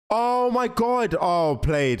Oh my God. Oh,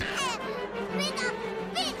 played.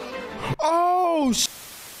 Oh,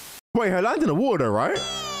 wait, her land in the water, right?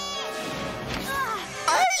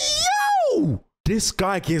 Hey, yo! This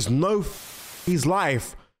guy gives no his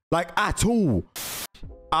life, like at all.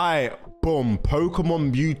 Boom.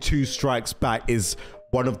 Pokemon Mewtwo Strikes Back is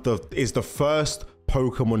the first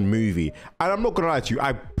Pokemon movie, and I'm not gonna lie to you,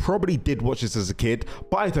 I probably did watch this as a kid,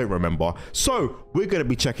 but I don't remember. So we're gonna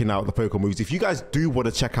be checking out the Pokemon movies. If you guys do want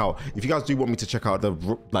to check out, if you guys do want me to check out the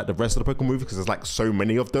rest of the Pokemon movies, because there's like so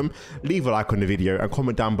many of them, leave a like on the video and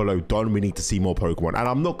comment down below. Don, we need to see more Pokemon. And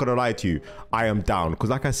I'm not gonna lie to you, I am down, because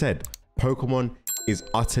like I said, Pokemon is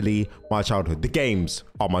utterly my childhood. The games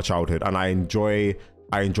are my childhood, and I enjoy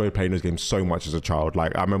playing those games so much as a child.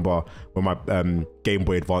 Like I remember when my Game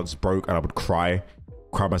Boy Advance broke and I would cry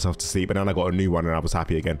myself to sleep, and then I got a new one and I was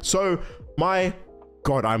happy again. So my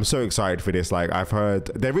God, I'm so excited for this. Like I've heard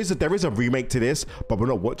there is a remake to this, but we're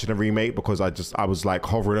not watching a remake because I was like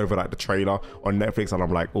hovering over like the trailer on Netflix, and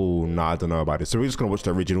I'm like, oh nah, I don't know about this. So we're just gonna watch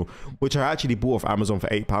the original, which I actually bought off Amazon for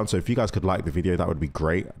 £8. So if you guys could like the video, that would be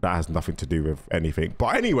great. That has nothing to do with anything,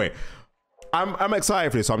 but anyway, I'm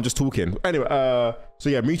excited for this, so I'm just talking. Anyway, so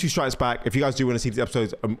yeah, Mewtwo Strikes Back. If you guys do want to see these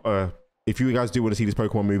episodes, if you guys do want to see these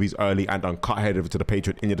Pokemon movies early and uncut, head over to the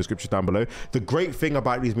Patreon in the description down below. The great thing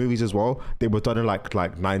about these movies as well, they were done in like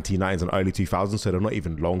 1990s and early 2000s, so they're not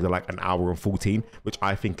even long. They're like an hour and 14, which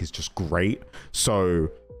I think is just great.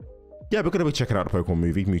 So yeah, we're gonna be checking out the Pokemon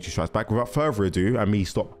movie, Mewtwo Strikes Back. Without further ado, and me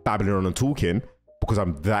stop babbling on and talking because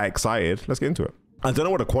I'm that excited, let's get into it. I don't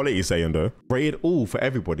know what the quality is saying though. Rated all for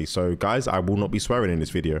everybody. So guys, I will not be swearing in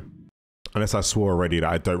this video. Unless I swore already that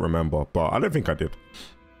I don't remember, but I don't think I did.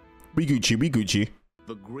 We Gucci, we Gucci.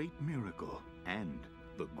 The great miracle and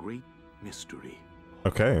the great mystery.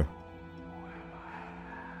 Okay.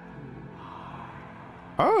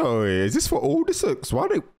 Oh, is this for all this? Why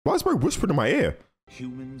is my whispering in my ear?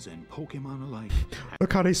 Humans and Pokemon alike.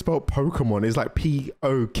 Look how they spell Pokemon. It's like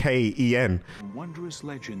P-O-K-E-N. Wondrous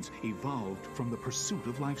legends evolved from the pursuit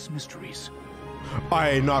of life's mysteries.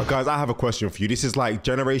 Alright, no, guys, I have a question for you. This is like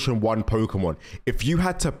Generation 1 Pokemon. If you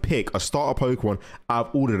had to pick a starter Pokemon out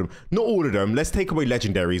of all of them, not all of them, let's take away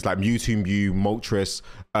legendaries like Mewtwo, Mew, Moltres,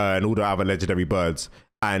 and all the other legendary birds,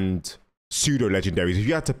 and pseudo legendaries. If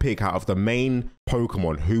you had to pick out of the main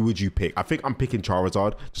Pokemon, who would you pick? I think I'm picking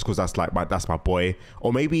Charizard just because that's like that's my boy,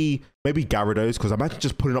 or maybe Gyarados, because imagine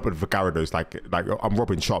just putting up with Gyarados like I'm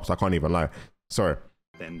robbing shops. I can't even lie. Sorry.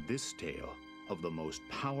 Then this tale of the most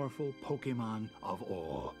powerful Pokemon of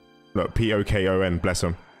all. Look, P-O-K-O-N, bless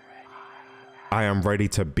him. I am ready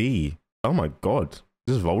to be. Oh my God,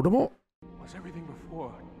 this is Voldemort. Was everything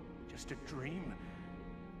before just a dream?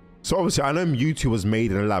 So obviously, I know Mewtwo was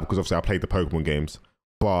made in a lab because obviously I played the Pokemon games,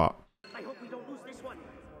 but I hope we don't lose this one.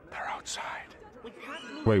 They're outside.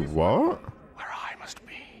 Wait, what? Where I must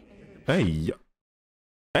be. Hey,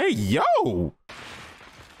 yo!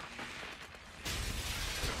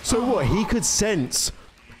 So what? He could sense,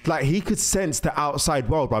 like he could sense the outside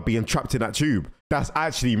world by being trapped in that tube. That's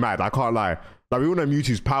actually mad. I can't lie. Like we all know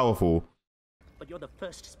Mewtwo's powerful. But you're the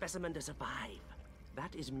first specimen to survive.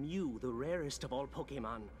 That is Mew, the rarest of all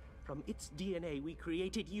Pokemon. From its DNA, we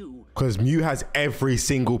created you. Because Mew has every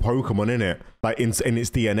single Pokemon in it, like in its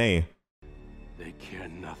DNA. They care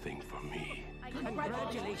nothing for me.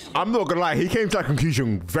 Congratulations. I'm not gonna lie, he came to that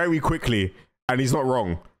conclusion very quickly, and he's not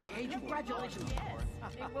wrong. Congratulations.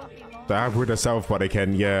 They have with herself, but they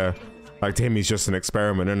can, yeah. Like to him, he's just an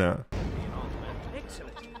experiment, isn't it?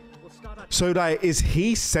 Excellent. We'll start our So like, is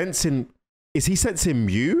he sensing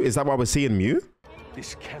Mew? Is that why we're seeing Mew?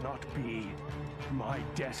 This cannot be my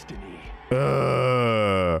destiny.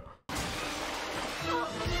 Oh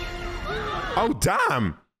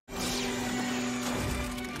damn!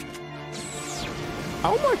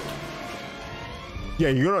 Oh my! Yeah,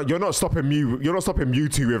 you're not stopping Mew. You're not stopping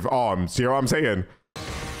Mewtwo with arms. You know what I'm saying?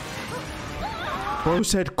 Bro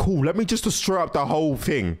said, "Cool. Let me just destroy up the whole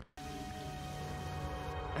thing."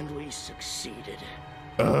 And we succeeded.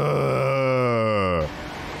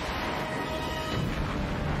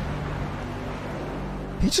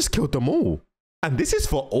 He just killed them all. And this is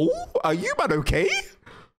for all? Are you man okay?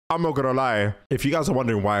 I'm not gonna lie. If you guys are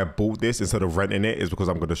wondering why I bought this instead of renting it, it's because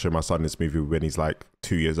I'm gonna show my son this movie when he's like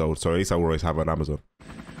 2 years old. So at least I will always have it on Amazon.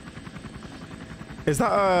 Is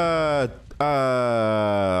that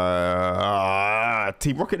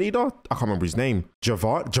Team Rocket leader? I can't remember his name.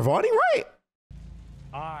 Giovanni, right?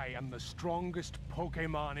 I am the strongest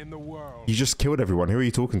Pokemon in the world. You just killed everyone. Who are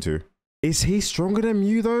you talking to? Is he stronger than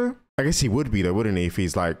Mew though? I guess he would be though, wouldn't he? If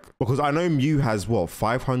he's like, because I know Mew has what,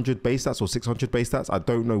 500 base stats or 600 base stats. I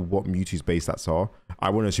don't know what Mewtwo's base stats are. I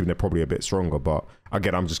want to assume they're probably a bit stronger, but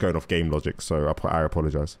again, I'm just going off game logic, so I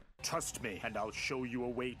apologize. Trust me, and I'll show you a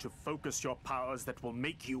way to focus your powers that will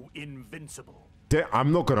make you invincible.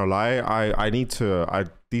 I'm not gonna lie. I need to.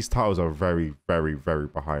 These tiles are very, very, very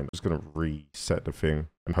behind. I'm just gonna reset the thing,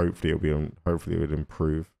 and hopefully it'll be. Hopefully it would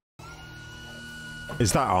improve.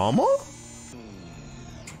 Is that armor?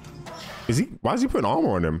 Is he? Why is he putting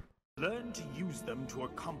armor on him? Learn to use them to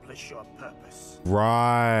accomplish your purpose.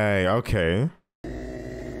 Right. Okay.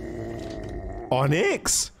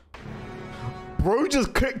 Onyx. Bro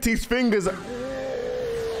just clicked his fingers.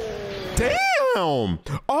 Damn.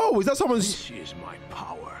 Oh, is that someone's? This is my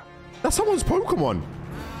power. That's someone's Pokemon.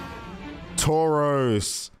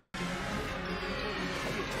 Tauros.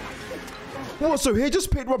 What? So he just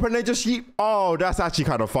picked up and they just yeet. Oh, that's actually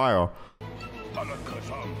kind of fire.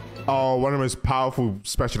 Oh, one of the most powerful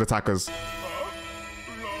special attackers.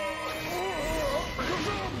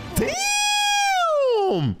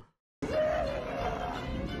 Damn!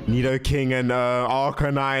 Nidoking and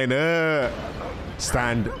Arcanine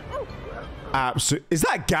stand. Absolute. Is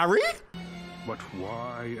that Gary? But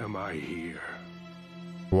why am I here?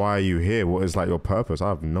 Why are you here? What is like your purpose? I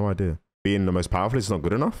have no idea. Being the most powerful is not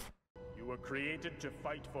good enough. You were created to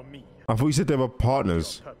fight for me. I thought you said they were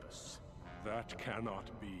partners. Purpose. That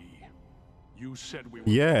cannot be. You said we were.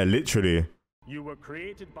 Yeah, literally. You were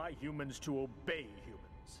created by humans to obey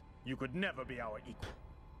humans. You could never be our equal.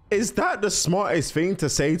 Is that the smartest thing to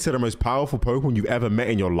say to the most powerful Pokemon you ever met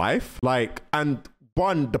in your life? Like, and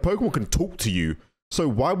one, the Pokemon can talk to you. So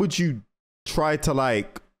why would you try to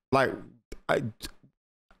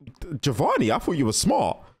Giovanni, I thought you were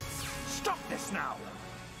smart. Stop this now.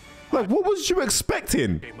 Like, what was you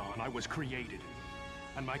expecting? Pokemon, I was created,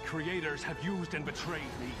 and my creators have used and betrayed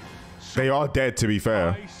me. So They are dead, to be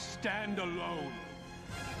fair. I stand alone.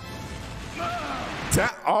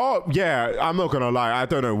 Oh, yeah, I'm not gonna lie. I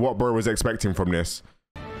don't know what bro was expecting from this.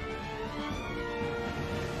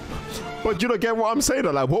 But you don't get what I'm saying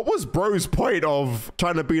though? Like, what was bro's point of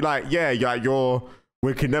trying to be like, yeah,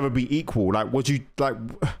 we can never be equal? Like, would you like?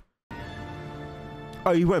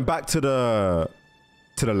 Oh, you went back to the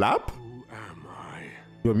lab? Who am I?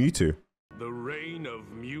 You're Mewtwo. The reign of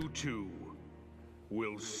Mewtwo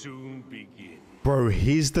will soon begin. Bro,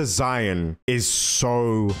 his design is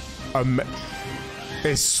so amazing.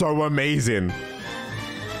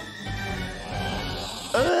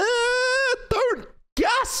 Don't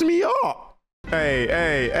gas me up.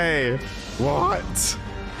 Hey. What?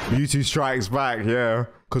 Mewtwo Strikes Back, yeah.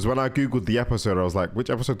 Because when I googled the episode, I was like, which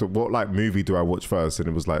episode, what like movie do I watch first? And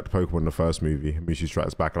it was like Pokemon, the first movie, Mewtwo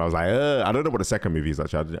Strikes Back. And I was like, I don't know what the second movie is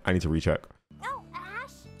actually. I need to recheck. Oh,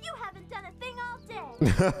 Ash, you haven't done a thing all day.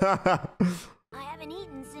 I haven't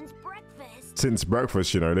eaten since breakfast. Since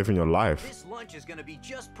breakfast, you know, living your life. This lunch is gonna be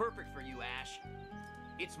just perfect for you, Ash.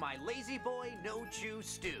 It's my lazy boy no chew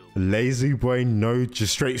stew. Lazy boy, no,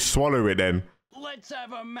 just straight swallow it then. Let's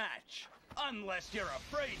have a match. Unless you're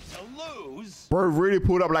afraid to lose. Bro really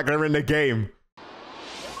pulled up like they're in the game.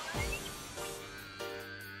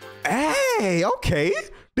 Hey, okay.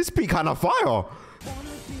 This be kind of fire.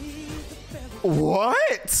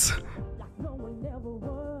 What?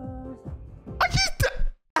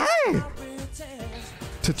 Hey.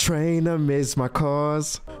 To train them is my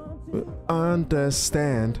cause.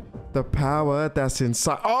 Understand the power that's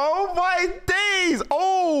inside. Oh my days.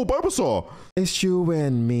 Oh, Bulbasaur. It's you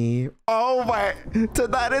and me. Oh my,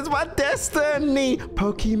 tonight is my destiny.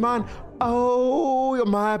 Pokemon, oh, you're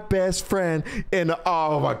my best friend.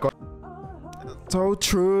 Oh my God. So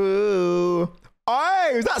true. Oh,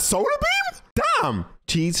 is that Solar Beam? Damn.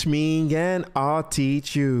 Teach me and I'll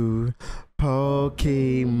teach you.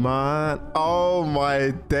 Pokemon. Oh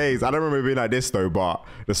my days. I don't remember being like this though, but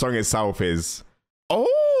the song itself is.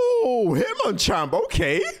 Oh, Hitmonchan.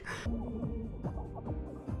 Okay.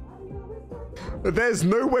 There's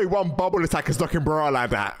no way one bubble attack is knocking bro out like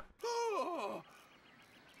that.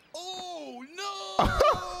 Oh no!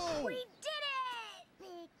 We did it!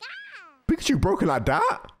 Pikachu broken like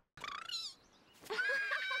that?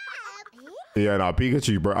 Yeah, nah,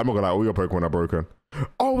 Pikachu, bro. I'm not gonna lie, all your Pokemon are broken.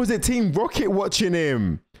 Oh, was it Team Rocket watching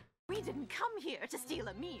him? We didn't come here to steal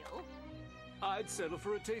a meal. I'd settle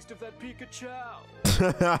for a taste of that Pikachu.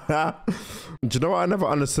 Do you know what I never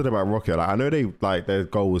understood about Rocket? Like, I know they like their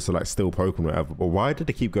goal was to like steal Pokemon or whatever, but why did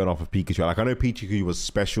they keep going off of Pikachu? Like, I know Pikachu was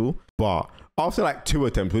special, but after like 2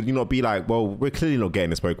 attempts, would you not be like, well, we're clearly not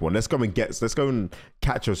getting this Pokemon. Let's go and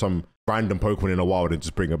catch some random Pokemon in the wild and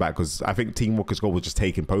just bring it back? Because I think Team Rocket's goal was just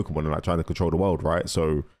taking Pokemon and like trying to control the world, right?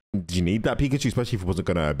 So Do you need that Pikachu, especially if it wasn't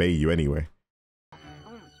gonna obey you anyway?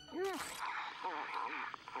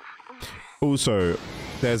 Also,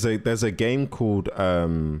 there's a game called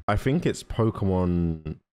I think it's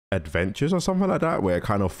Pokemon Adventures or something like that, where it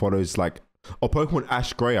kind of follows like, or Pokemon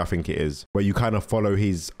Ash Gray, I think it is, where you kind of follow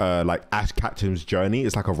his like Ash Ketchum's journey.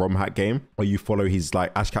 It's like a ROM hack game where you follow his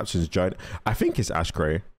like Ash Ketchum's journey. I think it's Ash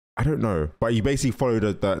Gray. I don't know, but you basically follow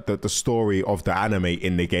the story of the anime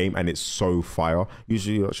in the game, and it's so fire.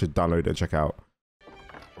 Usually, you should download it and check out.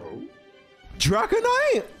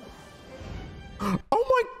 Dragonite! Oh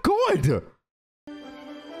my god!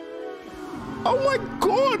 Oh my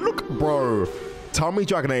god! Look, bro. Tell me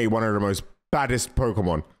Dragonite one of the most baddest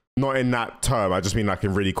Pokemon. Not in that term. I just mean like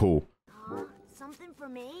in really cool. Something for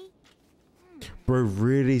me? Bro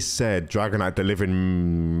really said Dragonite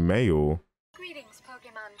delivering mail. Greetings,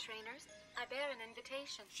 Pokemon trainers. I bear an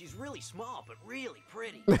invitation. She's really small, but really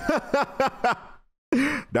pretty.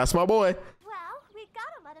 That's my boy. Well, we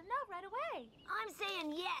gotta let him know right away. I'm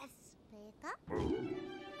saying yes.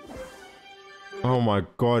 Oh my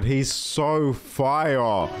god, he's so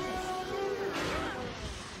fire.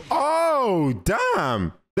 Oh,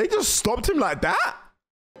 damn. They just stopped him like that?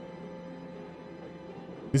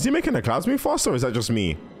 Is he making the clouds move faster, or is that just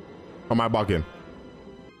me? Or am I bugging?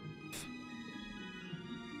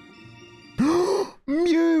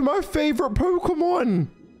 Mew, my favorite Pokemon.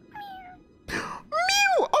 Mew!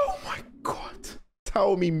 Oh my god.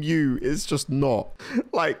 Tell me Mew is just not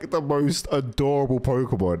like the most adorable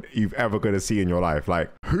Pokemon you've ever going to see in your life. Like,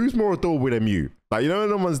 who's more adorable than Mew? Like, you know,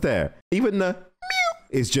 no one's there. Even the Mew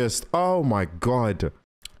is just, oh my god. Do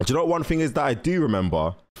you know what one thing is that I do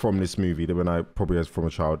remember from this movie, that when I probably was from a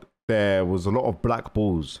child, there was a lot of black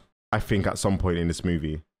balls, I think, at some point in this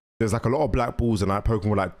movie. There's like a lot of black balls and like Pokemon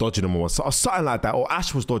were like dodging them or something like that, or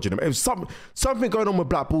Ash was dodging them. It was something going on with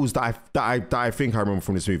black balls that I think I remember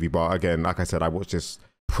from this movie. But again, like I said, I watched this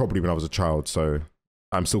probably when I was a child, so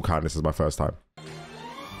I'm still counting this as my first time.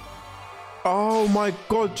 Oh my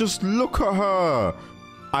god, just look at her.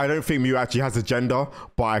 I don't think Mew actually has a gender,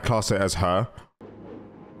 but I class it as her.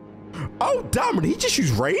 Oh damn, did he just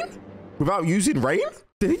use rain without using rain?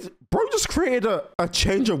 Bro just created a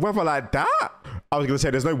change of weather like that? I was gonna say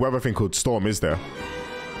there's no weather thing called storm, is there?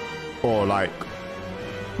 Or like,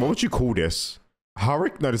 what would you call this?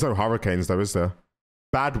 Hurricane? No, there's no hurricanes though, is there?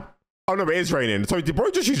 Bad. Oh no, it is raining. So did bro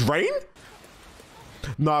just use rain?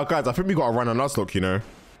 No, guys, I think we gotta run a NUZLOCK, you know?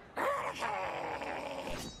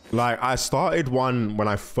 Like, I started one when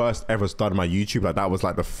I first ever started my YouTube. Like, that was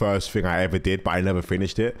like the first thing I ever did, but I never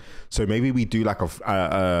finished it. So maybe we do like a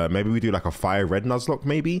fire red NUZLOCK,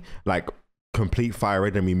 maybe like complete fire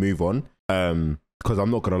red, and we move on. Because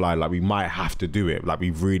I'm not gonna lie, like we might have to do it. Like we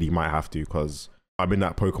really might have to, because I'm in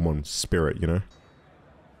that Pokemon spirit, you know.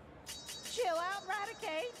 Chill out,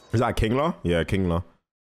 Raticate. Is that Kingler? Yeah, Kingler.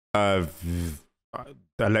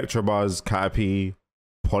 Electabuzz, Caterpie,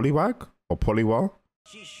 Poliwag or Poliwag.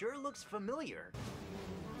 She sure looks familiar.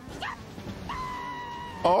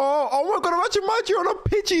 Oh my god, imagine Maggie on a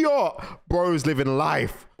Pidgeot. Bro's living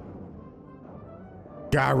life.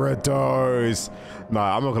 Gyarados.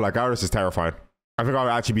 Nah, I'm not gonna lie, Gyarados is terrifying. I think I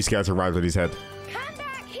would actually be scared to ride on his head. Come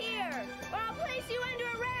back here, or I'll place you under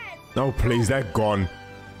arrest. No, please, they're gone.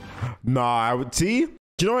 Nah, I would see.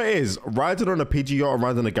 Do you know what it is? Riding on a Pidgeot or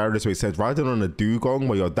riding on a Gyarados, where it says riding on a Dugong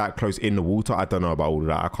where you're that close in the water. I don't know about all of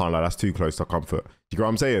that. I can't lie, that's too close to comfort. You get what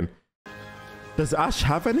I'm saying? Does Ash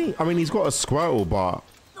have any? I mean, he's got a Squirtle, but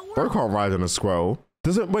bro can't ride on a Squirtle.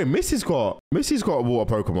 Wait, Missy's got a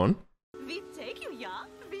water Pokemon. We take you, yeah?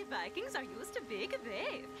 We Vikings are used to big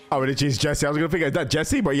wave. Oh, and it's Jessie. I was gonna think, is that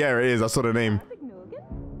Jessie? But yeah, it is. I saw the name.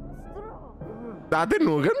 I didn't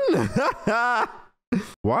know.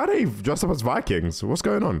 Why are they dressed up as Vikings? What's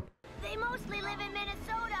going on? They mostly live in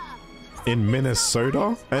Minnesota. In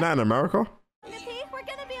Minnesota? Ain't that in America? Nippy, we're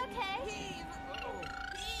gonna be okay.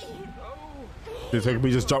 Did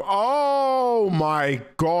we just jump? Oh my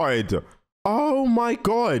god. Oh my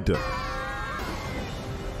god.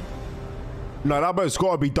 No, that boat's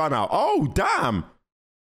gotta be done out. Oh, damn.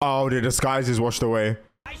 Oh, the disguise is washed away.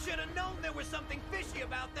 I should have known there was something fishy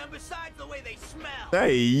about them besides the way they smell.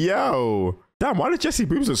 Hey, yo. Damn, why did Jessie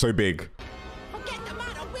boobs look so big? Forget the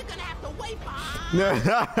matter, we're gonna have to wait for.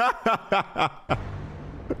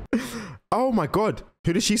 Oh my god.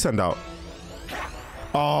 Who did she send out?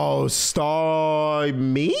 Oh,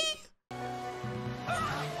 me?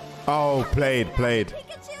 Oh, played.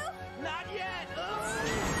 Pikachu? Not yet.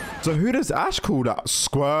 So who does Ash call that?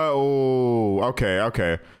 Squirtle.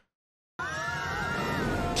 Okay.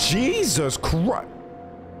 Jesus Christ.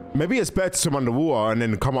 Maybe it's better to swim underwater and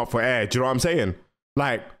then come up for air. Do you know what I'm saying?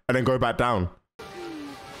 Like, and then go back down.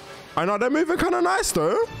 I know they're moving kind of nice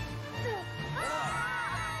though.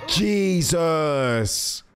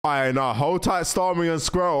 Jesus. I know. Hold tight, Starmie and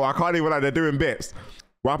Squirrel. I can't even like they're doing bits.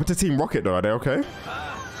 What happened to Team Rocket though? Are they okay?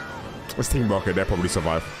 It's Team Rocket. They'll probably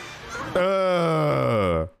survive.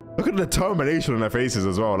 Look at the determination on their faces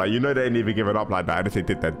as well. Like, you know, they ain't even giving up like that. And if they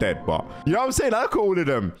did, they're dead. But you know what I'm saying? Look at all of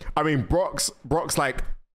them. I mean, Brock's like,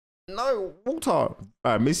 no, Walter.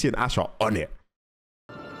 Missy and Ash are on it.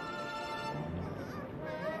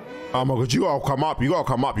 Oh my God, you gotta come up. You gotta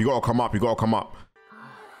come up. You gotta come up. You gotta come up.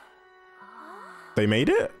 They made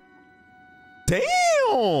it?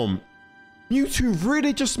 Damn! Mewtwo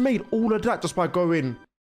really just made all of that just by going.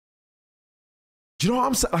 Do you know what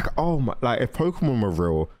I'm saying? Like, oh my, like if Pokemon were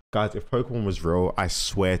real, guys, if Pokemon was real, I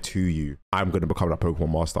swear to you, I'm gonna become that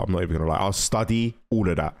Pokemon master. I'm not even gonna lie. I'll study all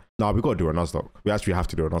of that. Nah, we gotta do a Nuzlocke. We actually have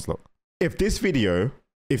to do a Nuzlocke. If this video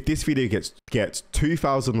gets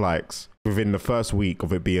 2,000 likes within the first week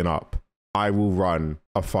of it being up, I will run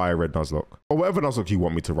a Fire Red Nuzlocke. Or whatever Nuzlocke you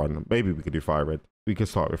want me to run. Maybe we could do Fire Red. We could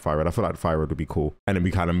start with Fire Red. I feel like Fire Red would be cool. And then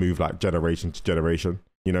we kind of move like generation to generation,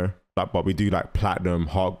 you know? Like, but we do like Platinum,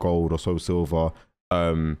 Heart Gold, or Soul Silver,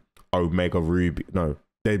 Omega Ruby. No,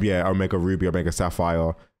 yeah, Omega Ruby, Omega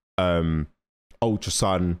Sapphire, Ultra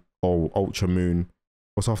Sun, or Ultra Moon.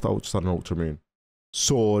 What's after Ultra Sun and Ultra Moon?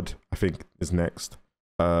 Sword, I think, is next.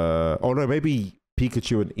 Oh no, maybe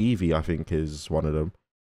Pikachu and Eevee, I think, is one of them.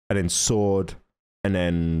 And then Sword, and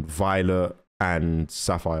then Violet and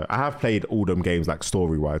Sapphire. I have played all them games like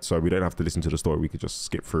story-wise, so we don't have to listen to the story. We could just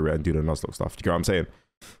skip through it and do the Nuzlocke stuff. Do you get what I'm saying?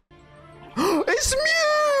 It's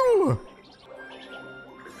Mew!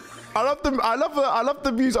 I love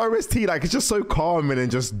the Mew's OST. Like, it's just so calming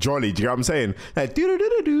and just jolly. Do you get what I'm saying? Like,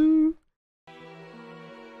 do-do-do-do-do.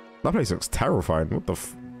 That place looks terrifying. What the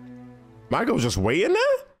f... My girl's just waiting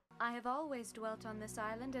there? I have always dwelt on this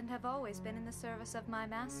island and have always been in the service of my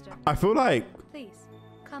master. I feel like... Please,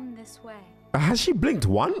 come this way. Has she blinked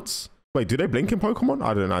once? Wait, do they blink in Pokemon?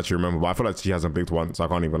 I don't actually remember, but I feel like she hasn't blinked once. I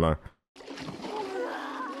can't even lie.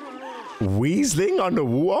 Weasling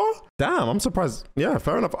underwater? Damn, I'm surprised. Yeah,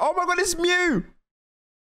 fair enough. Oh my God, it's Mew!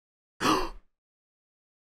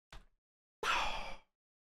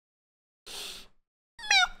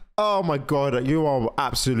 Oh my God, you are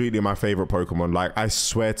absolutely my favorite Pokemon. Like, I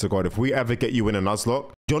swear to God, if we ever get you in a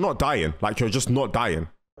Nuzlocke, you're not dying. Like, you're just not dying.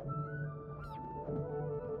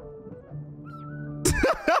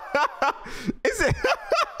 Is it?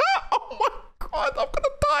 Oh my God, I'm gonna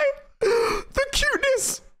die. The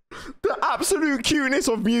cuteness. The absolute cuteness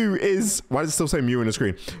of Mew is... Why does it still say Mew on the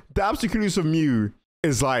screen? The absolute cuteness of Mew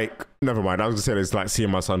is like... Never mind, I was gonna say it's like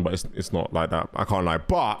seeing my son, but it's not like that. I can't lie.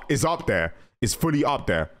 But it's up there. It's fully up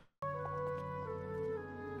there.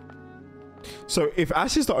 So if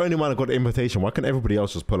Ash is the only one that got the invitation, why can't everybody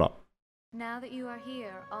else just pull up? Now that you are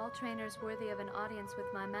here, all trainers worthy of an audience with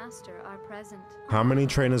my master are present. How many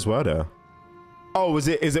trainers were there? Oh, is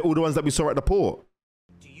it all the ones that we saw at the port?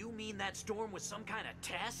 Do you mean that storm was some kind of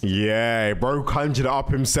test? Yeah, bro conjured it up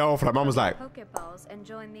himself. Like, mom was like... Pokeballs and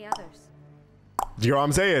join the others. Do you know what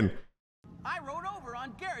I'm saying? I rode over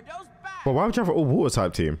on Gyarados back. Well, why would you have an all-water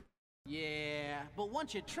type team? Yeah, but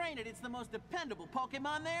once you train it, it's the most dependable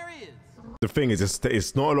Pokemon there is. The thing is,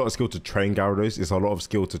 it's not a lot of skill to train Gyarados. It's a lot of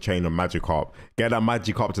skill to train a Magikarp. Get that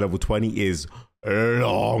Magikarp to level 20 is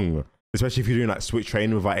long. Especially if you're doing like switch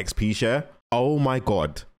training with like XP share. Oh my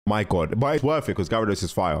God. My God. But it's worth it because Gyarados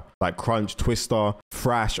is fire. Like Crunch, Twister,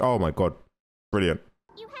 Thrash. Oh my God. Brilliant.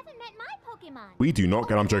 You haven't met my Pokemon. We do not.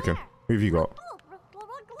 Get, I'm joking. Who have you got?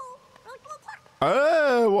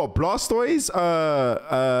 What? Blastoise?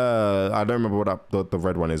 I don't remember what the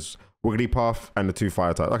red one is. Wigglypuff and the 2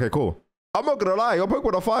 fire types. Okay, cool. I'm not gonna lie, your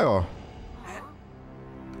Pokemon are fire.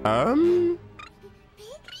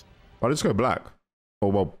 I'll just go black.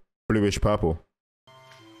 Or well, bluish purple.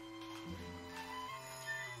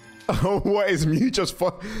 Oh, what is Mew just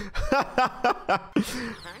for?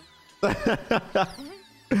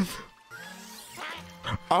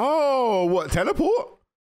 Oh, what, teleport?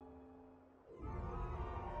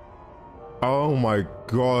 Oh my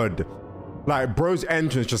God. Like, bro's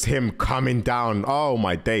entrance, just him coming down. Oh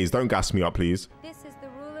my days. Don't gas me up, please. This is the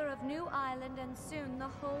ruler of New Island and soon the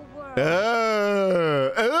whole world.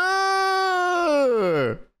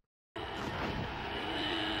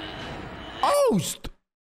 Oh,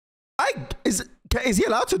 is he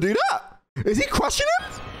allowed to do that? Is he crushing him?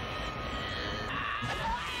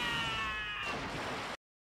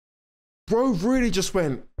 Bro really just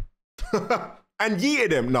went and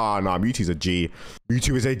yeeted him. Nah, Mewtwo's a G.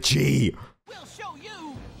 Mewtwo is a G. We'll show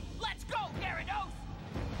you. Let's go, Gyarados.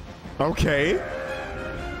 Okay.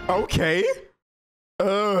 Okay.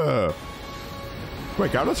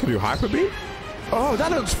 Wait, Gyarados can do Hyper Beam? Oh, that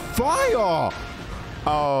looks fire!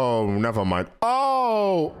 Oh, never mind.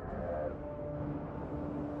 Oh!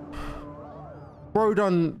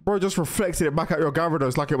 Bro just reflected it back at your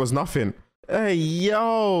Gyarados like it was nothing. Hey,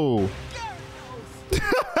 yo!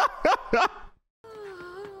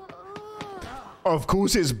 Of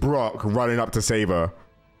course it's Brock running up to save her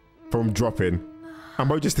from dropping. And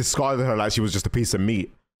bro just discarded her like she was just a piece of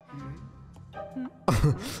meat.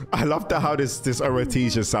 I love that how this OOT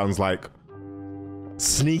just sounds like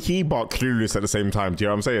sneaky but clueless at the same time. Do you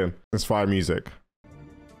know what I'm saying? It's fire music.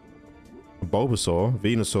 Bulbasaur,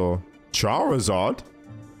 Venusaur, Charizard.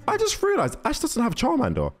 I just realized Ash doesn't have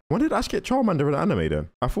Charmander. When did Ash get Charmander in the anime then?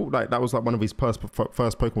 I thought like that was like one of his first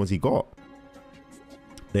Pokemons he got.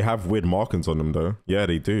 They have weird markings on them though. Yeah,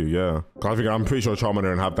 they do, yeah. I'm pretty sure Charmander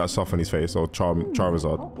didn't have that stuff on his face, or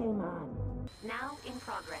Charizard. Now in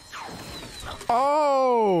progress.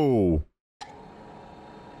 Oh!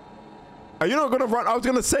 Are you not gonna run? I was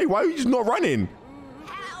gonna say, why are you just not running?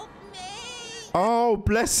 Help me! Oh,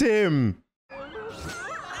 bless him.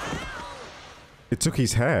 It took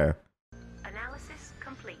his hair. Analysis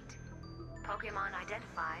complete. Pokemon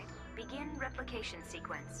identified. Begin replication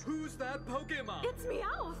sequence. Who's that Pokemon? It's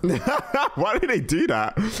Meowth. Why did they do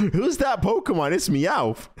that? Who's that Pokemon? It's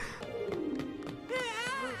Meowth.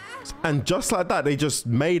 And just like that, they just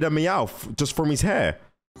made a Meowth just from his hair.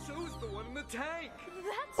 Who's the one in the tank?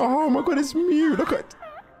 Oh my god, it's Mew. Look at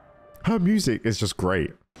her music is just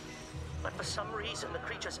great. But for some reason, the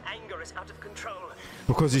creature's anger is out of control.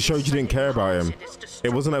 Because it showed you didn't care about him.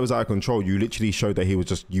 It wasn't that it was out of control. You literally showed that he was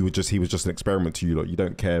just an experiment to you. Like, you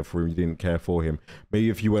don't care for him. You didn't care for him. Maybe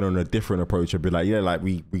if you went on a different approach, I'd be like, yeah, like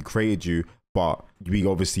we created you, but we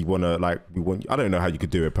obviously want to I don't know how you could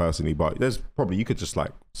do it personally, but there's probably, you could just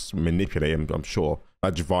like manipulate him, I'm sure.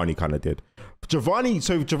 Like Giovanni kind of did. Giovanni,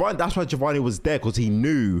 that's why Giovanni was there, because he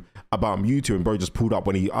knew about Mewtwo, and bro just pulled up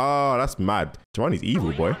when that's mad. Giovanni's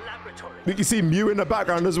evil, boy. You can see Mew in the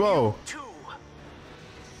background as well.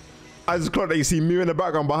 I just clocked that you see Mew in the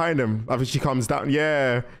background behind him. I think she comes down.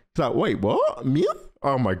 Yeah. It's like, wait, what? Mew?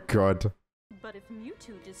 Oh my god. But if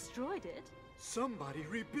Mewtwo destroyed it... Somebody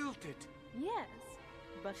rebuilt it. Yes,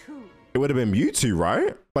 but who? It would have been Mewtwo,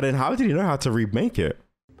 right? But then how did he know how to remake it?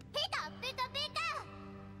 Pika, Pika, Pika!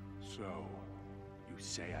 So, you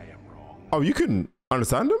say I am wrong. Oh, you couldn't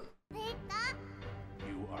understand him? Pika!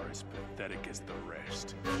 You are as pathetic as the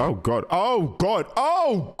rest. Oh god. Oh god.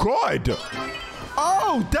 Oh god.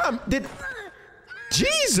 Oh damn.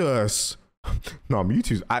 Jesus. No,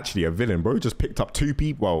 Mewtwo's actually a villain, bro. Just picked up two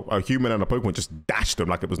people, well, a human and a Pokemon, just dashed them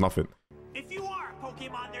like it was nothing. If you are a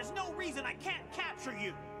Pokemon, there's no reason I can't capture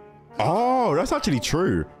you. Oh, that's actually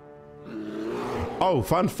true. Oh,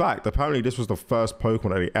 fun fact. Apparently this was the first Pokemon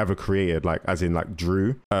that they ever created, like as in like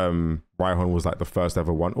drew. Rhyhorn was like the first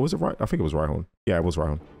ever one. Or was it right? I think it was Rhyhorn. Yeah, it was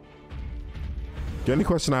Rhyhorn. The only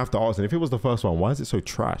question I have to ask, and if it was the first one, why is it so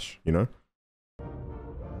trash, you know?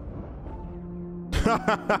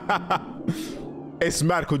 It's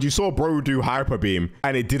mad because you saw bro do Hyper Beam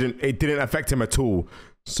and it didn't affect him at all.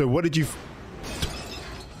 So what did you...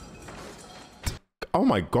 Oh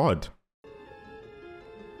my god.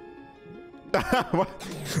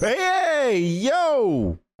 Hey,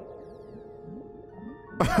 yo!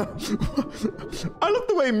 I love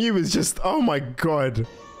the way Mew is just... Oh my god.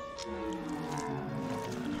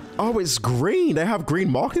 Oh, it's green. They have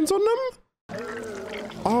green markings on them?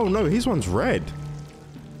 Oh no, his one's red.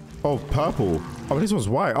 Oh, purple. Oh, this one's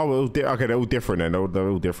white. Oh, okay, they're all different then. They're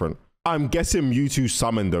all different. I'm guessing Mewtwo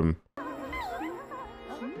summoned them.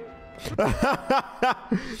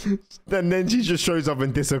 And then she just shows up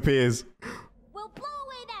and disappears. We'll blow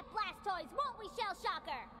away that Blastoise, won't we, Shell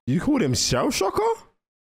Shocker? You called him Shell Shocker?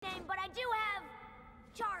 But I do have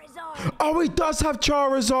Charizard. Oh, he does have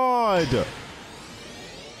Charizard.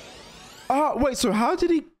 Wait, so how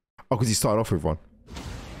did he... Oh, because he started off with one.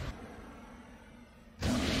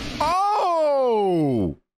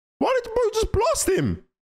 Oh! Why did bro just blast him?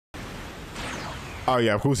 Oh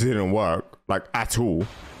yeah, of course it didn't work, like at all.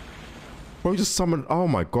 Bro just summoned, oh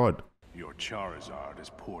my god. Your Charizard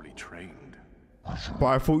is poorly trained. But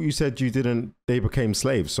I thought you said they became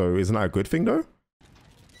slaves, so isn't that a good thing though?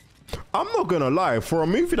 I'm not gonna lie, for a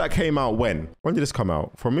movie that came out when did this come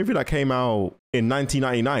out? For a movie that came out in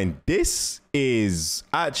 1999, this is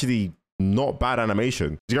actually not bad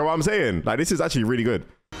animation. Do you get what I'm saying? Like, this is actually really good.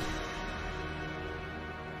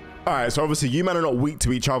 All right, so obviously you men are not weak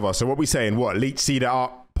to each other. So what we saying? What? Leech Seed it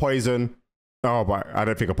up, poison. Oh, but I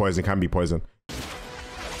don't think a poison can be poison.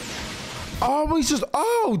 Oh, he's just,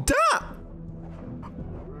 oh, damn.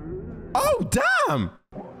 Oh, damn.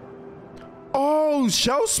 Oh,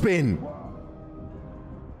 Shell Spin.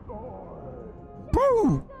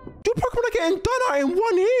 getting done out in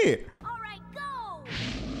one hit. All right, go.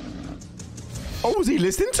 Oh, was he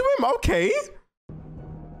listening to him? Okay.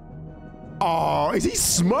 Oh, is he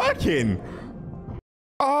smirking?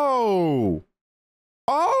 Oh.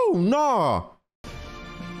 Oh, nah.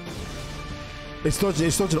 It's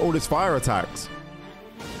dodging all his fire attacks.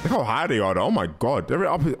 Look how high they are, though. Oh my god. They're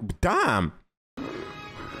up. Damn.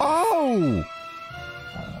 Oh.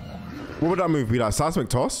 What would that move be like? Seismic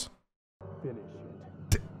toss?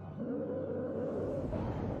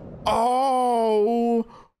 Oh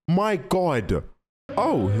my god.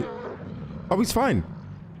 Oh. Oh, he's fine.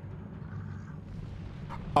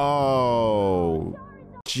 Oh.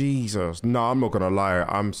 Jesus. No, I'm not gonna lie.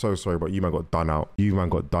 I'm so sorry, but you man got done out. You man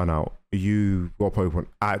got done out. You, your Pokemon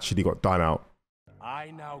actually got done out.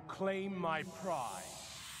 I now claim my pride.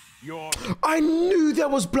 I knew there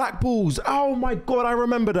was black balls. Oh my god, I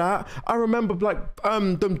remember that. I remember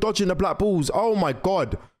them dodging the black balls. Oh my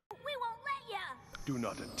god. We won't let ya. Do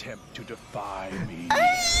not attempt to defy me.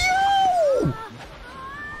 Hey, yo!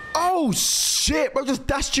 Oh shit, bro, just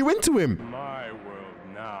dashed you into him. My world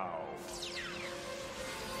now.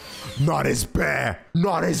 Not his bear.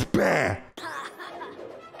 Not his bear.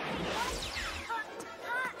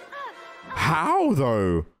 How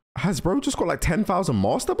though? Has bro just got like 10,000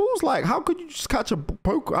 Master Balls? Like, how could you just catch a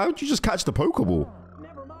poke? How would you just catch the Pokeball?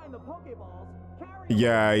 Never mind the Pokeballs.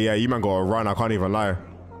 Yeah, you man got to run. I can't even lie.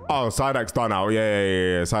 Oh, Psyduck's done out.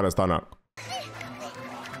 Yeah. Psyduck's done out.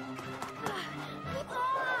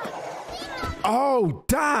 Oh,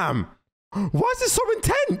 damn. Why is this so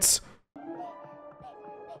intense?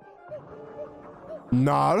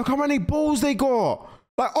 Nah, look how many balls they got.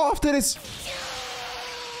 Like, after this...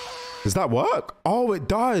 Does that work? Oh, it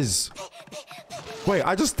does. Wait,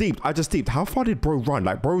 I just deeped. How far did bro run?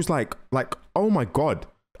 Like, bro's like, oh my god.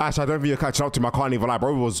 Ash, I don't think you're catching up to him. I can't even lie.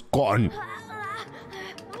 Bro was gone.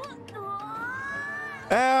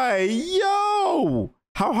 Hey, yo.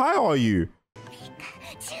 How high are you?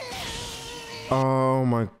 Oh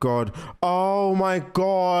my god. Oh my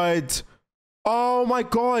god. Oh my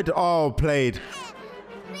god. Oh, played.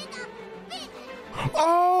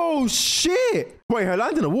 Oh shit! Wait, her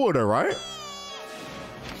land in the water, right?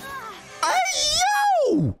 Hey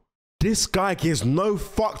yo! This guy gives no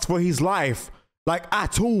fucks for his life, like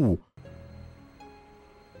at all.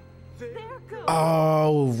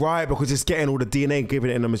 Oh right, because it's getting all the DNA and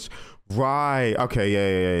giving it in them. Right? Okay,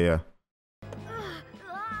 yeah. I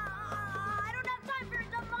don't have time for your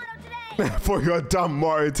dumb motto today. For your dumb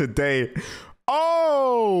motto today.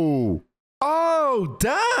 Oh! Oh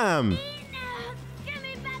damn!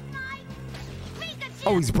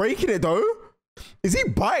 Oh, he's breaking it though. Is he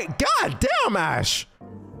biting? God damn, Ash.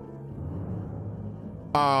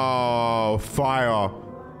 Oh, fire.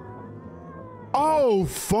 Oh,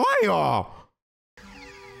 fire.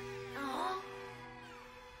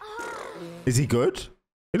 Is he good?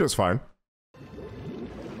 He looks fine.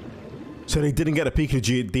 So they didn't get a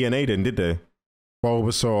Pikachu DNA then, did they?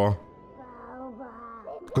 Bulbasaur.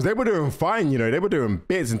 Because they were doing fine, you know. They were doing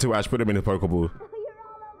bits until Ash put him in the Pokeball.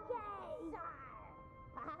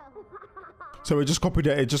 So it just copied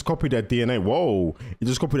their DNA. Whoa! It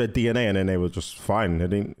just copied their DNA, and then they were just fine.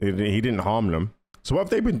 He didn't harm them. So what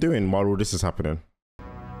have they been doing while all this is happening?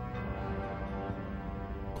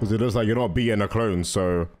 Because it looks like you're not beating a clone.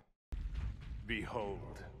 So. Behold.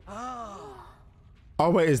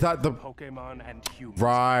 Oh wait, is that the Pokemon and humans?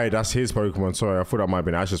 Right, that's his Pokemon. Sorry, I thought that might have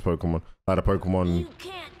been Ash's Pokemon. Like a Pokemon. You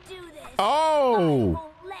can't do this. Oh! I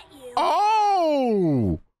won't let you.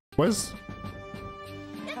 Oh! Where's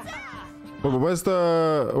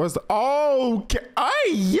the oh, okay.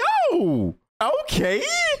 Hey, yo! Okay.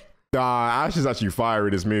 Nah, Ash is actually fire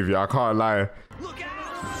in this movie. I can't lie. Look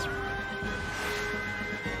out!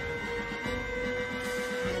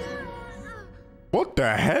 What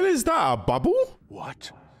the hell is that? A bubble?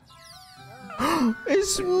 What?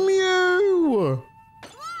 It's Mew!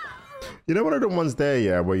 You know one of the ones there,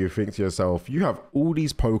 yeah, where you think to yourself, you have all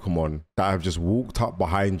these Pokemon that have just walked up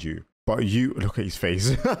behind you, but you, look at his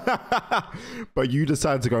face, but you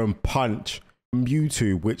decide to go and punch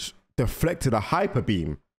Mewtwo, which deflected a Hyper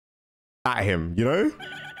Beam at him, you know?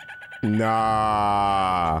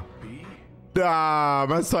 Nah,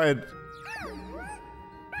 man started...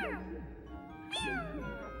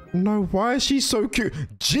 No, why is she so cute?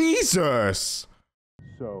 Jesus!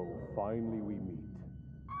 So, finally we meet.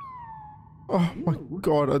 Oh my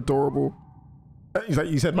god, adorable. Is that,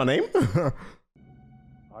 you said my name?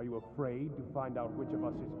 Are you afraid to find out which of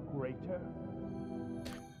us is greater?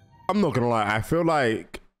 I'm not gonna lie, I feel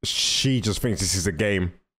like she just thinks this is a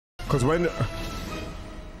game. Because when...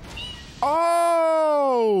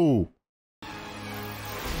 Oh!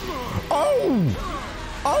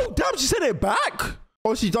 Oh! Oh, damn, she sent it back?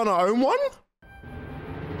 Oh, she done her own one?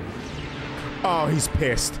 Oh, he's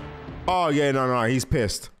pissed. Oh, yeah, no, he's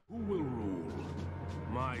pissed. Who will rule?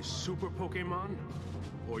 My super Pokemon?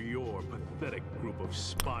 Or your pathetic group of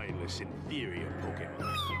spineless, inferior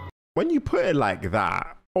Pokemon? When you put it like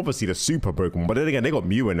that, obviously the super Pokemon, but then again, they got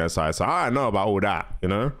Mew in their side, so I don't know about all that, you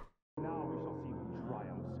know? Now we shall see the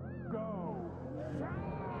triumphs. Go!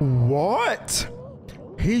 What?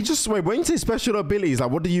 He just, wait, when you say special abilities,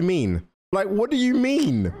 like, what do you mean? Like, what do you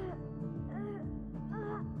mean?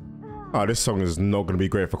 Oh, this song is not going to be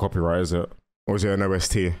great for copyright, is it? Or is it an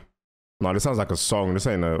OST? No, this sounds like a song. This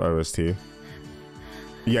ain't an OST.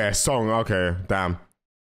 Yeah, song. Okay, damn.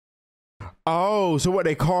 Oh, so what,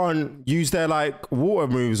 they can't use their, like, water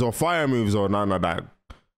moves or fire moves or none of that?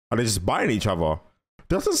 Are they just biting each other?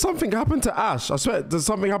 Doesn't something happen to Ash? I swear, does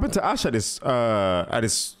something happen to Ash in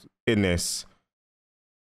this?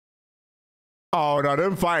 Oh, no,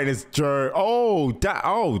 them fighting is Joe. Oh,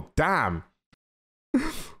 damn.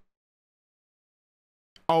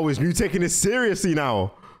 Oh, is Mew taking this seriously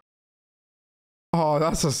now? Oh,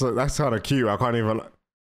 that's kind of cute. I can't even.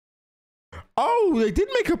 Oh, they did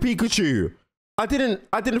make a Pikachu. I didn't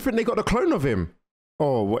think they got the clone of him.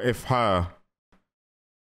 Oh, what if her?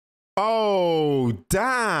 Oh,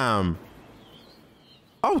 damn.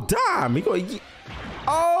 Oh, damn. He got.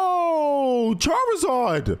 Oh,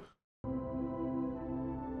 Charizard.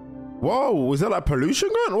 Whoa, is that like pollution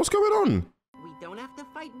going? What's going on? We don't have to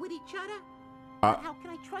fight with each other? How can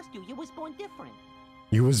I trust you? You was born different.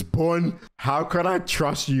 You was born? How can I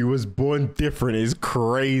trust you? You was born different is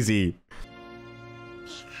crazy.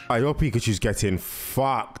 Oh, your Pikachu's getting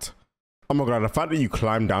fucked. Oh my god, the fact that you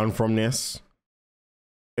climbed down from this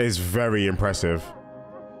is very impressive.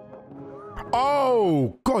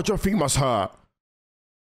 Oh, god, your feet must hurt.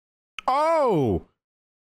 Oh.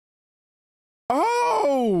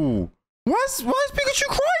 Oh. Why is Pikachu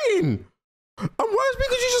crying? And why is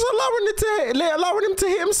Pikachu just allowing him to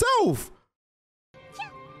hit himself?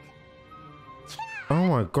 Oh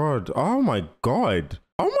my god. Oh my god.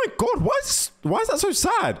 Oh my god. Why is that so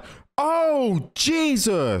sad? Oh,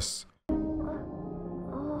 Jesus.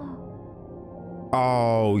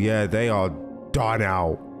 Oh, yeah, they are done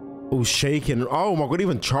out. Oh, shaking. Oh my god,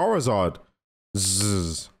 even Charizard.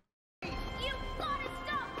 Zzz. You gotta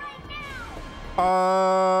stop right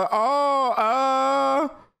now!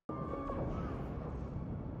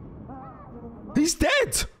 He's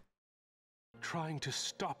dead. Trying to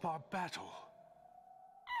stop our battle.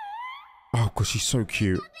 Oh, god, she's so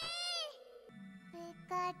cute.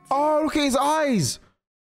 Oh, look at his eyes.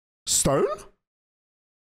 Stone?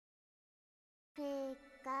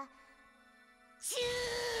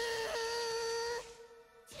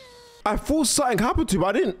 I thought something happened to him,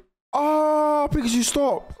 but I didn't. Oh, Pikachu,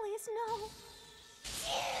 stop. Please, no.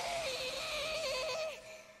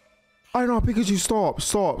 I know, Pikachu,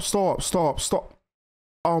 stop.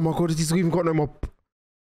 Oh my god, he's even got no more.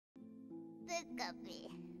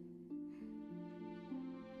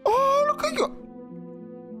 Oh, look at you.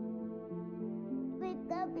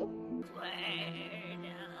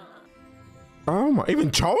 Oh my,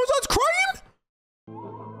 even Charizard's crying?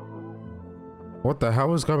 What the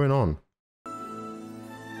hell is going on?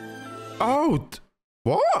 Oh,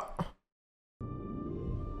 what?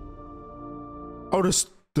 Oh, the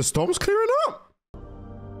storm's clearing up?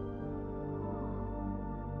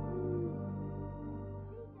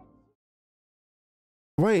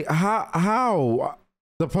 Wait, how?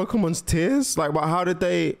 The Pokemon's tears? Like, how did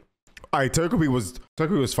they? Togepi was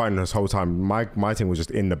fine this whole time. My thing was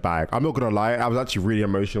just in the bag. I'm not gonna lie, I was actually really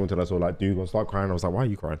emotional until I saw like dude start crying. I was like, why are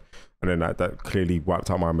you crying? And then that clearly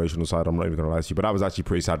wiped out my emotional side. I'm not even gonna lie to you, but that was actually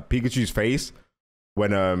pretty sad. Pikachu's face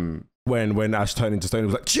when Ash turned into stone, it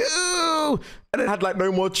was like chew, and it had like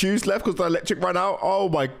no more chews left because the electric ran out. Oh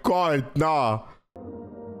my god, nah.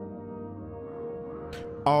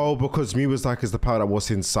 Oh, because Mew was like, is the power that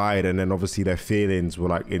was inside, and then obviously their feelings were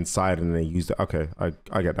like inside, and they used it. Okay, I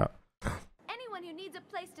get that. Anyone who needs a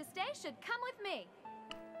place to stay should come with me.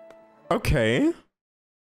 Okay.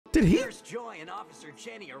 Did he? Nurse Joy and Officer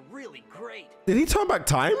Jenny are really great. Did he turn back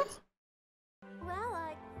time? Well,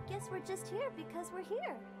 I guess we're just here because we're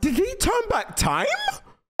here. Did he turn back time?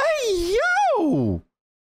 Hey, yo!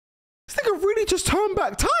 This nigga really just turned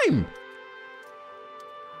back time.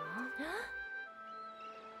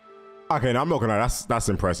 Okay, now I'm not gonna lie, that's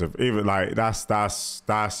impressive. Even like that's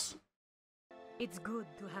It's good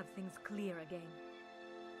to have things clear again.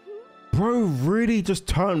 Bro really just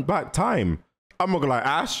turned back time. I'm not gonna lie,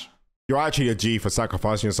 Ash, you're actually a G for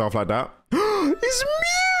sacrificing yourself like that. It's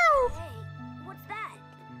Mew! Hey, what's that?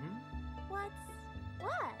 What?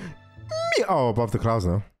 Oh, above the clouds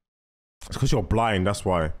now. It's because you're blind, that's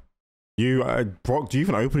why. You, Brock, do you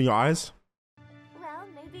even open your eyes? Well,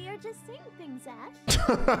 maybe you're just seeing things, Ash.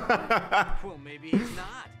 Well, maybe he's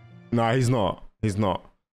not. No, he's not. He's not.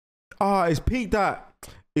 Ah, it's Pete that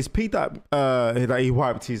that he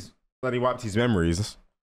wiped his memories.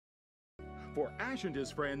 For Ash and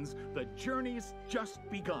his friends, the journey's just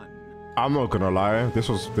begun. I'm not gonna lie, this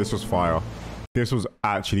was fire. This was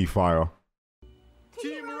actually fire.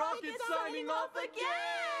 Team Rocket signing off again!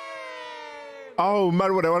 Oh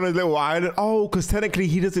man, what, they're on a little island? Oh, because technically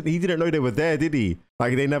he didn't know they were there, did he?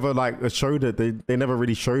 Like they never like showed it. They never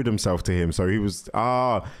really showed himself to him. So he was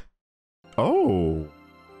oh.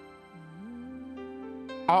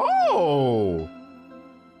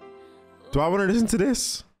 Do I want to listen to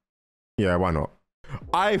this? Yeah, why not?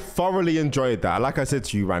 I thoroughly enjoyed that. Like I said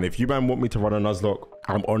to you, man, if you man want me to run a Nuzlocke,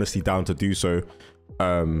 I'm honestly down to do so.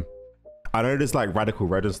 I know there's like Radical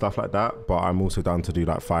Red and stuff like that, but I'm also down to do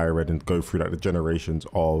like Fire Red and go through like the generations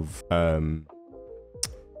of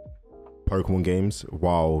Pokemon games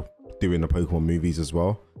while doing the Pokemon movies as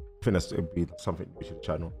well. I think it'd be something we should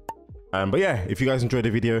channel. But yeah, if you guys enjoyed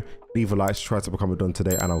the video, leave a like, subscribe to become a Don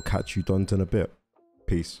today, and I'll catch you Dons in a bit.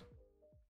 Peace.